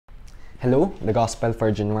Hello, the Gospel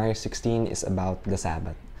for January 16 is about the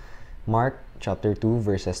Sabbath. Mark chapter 2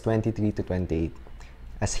 verses 23 to 28.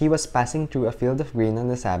 As he was passing through a field of grain on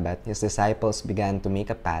the Sabbath, his disciples began to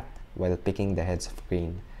make a path while picking the heads of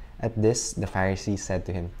grain. At this, the Pharisees said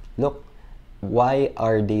to him, "Look, why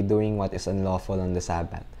are they doing what is unlawful on the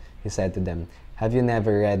Sabbath?" He said to them, "Have you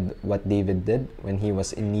never read what David did when he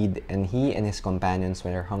was in need and he and his companions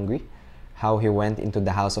were hungry? How he went into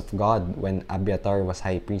the house of God when Abiathar was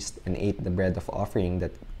high priest and ate the bread of offering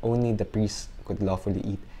that only the priest could lawfully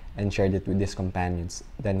eat and shared it with his companions.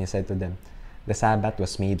 Then he said to them, 'The Sabbath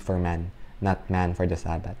was made for man, not man for the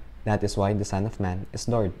Sabbath. That is why the Son of Man is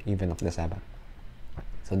Lord even of the Sabbath.'"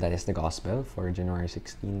 So that is the Gospel for January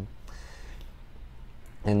 16.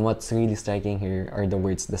 And what's really striking here are the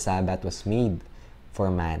words, "The Sabbath was made for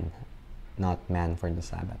man, not man for the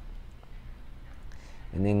Sabbath."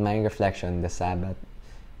 And in my reflection, the Sabbath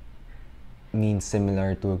means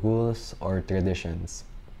similar to rules or traditions.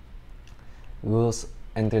 Rules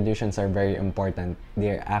and traditions are very important.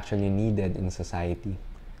 They are actually needed in society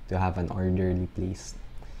to have an orderly place.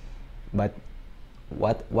 But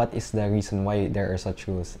what is the reason why there are such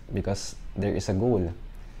rules? Because there is a goal,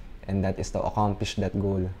 and that is to accomplish that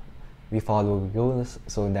goal. We follow rules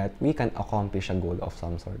so that we can accomplish a goal of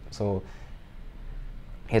some sort. So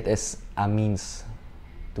it is a means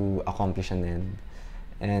to accomplish an end.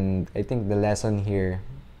 And I think the lesson here,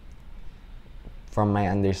 from my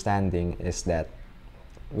understanding, is that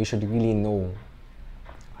we should really know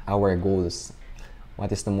our goals.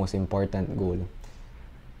 What is the most important goal?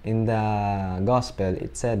 In the Gospel,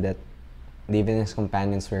 it said that David and his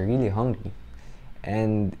companions were really hungry.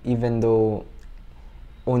 And even though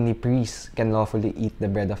only priests can lawfully eat the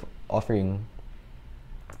bread of offering,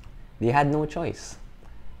 they had no choice.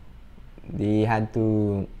 They had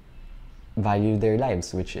to value their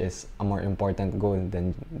lives, which is a more important goal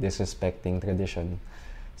than disrespecting tradition.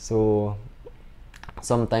 So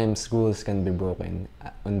sometimes rules can be broken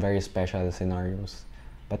on very special scenarios,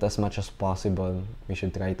 but as much as possible, we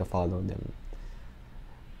should try to follow them.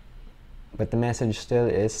 But the message still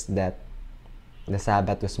is that the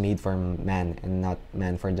Sabbath was made for man and not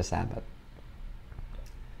man for the Sabbath.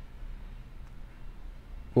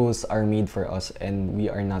 Rules are made for us and we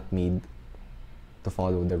are not made to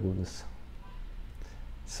follow the rules.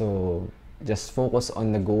 So just focus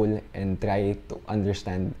on the goal and try to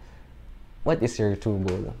understand what is your true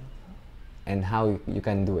goal and how you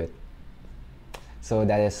can do it. So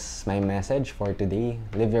that is my message for today.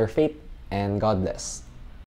 Live your faith and God bless.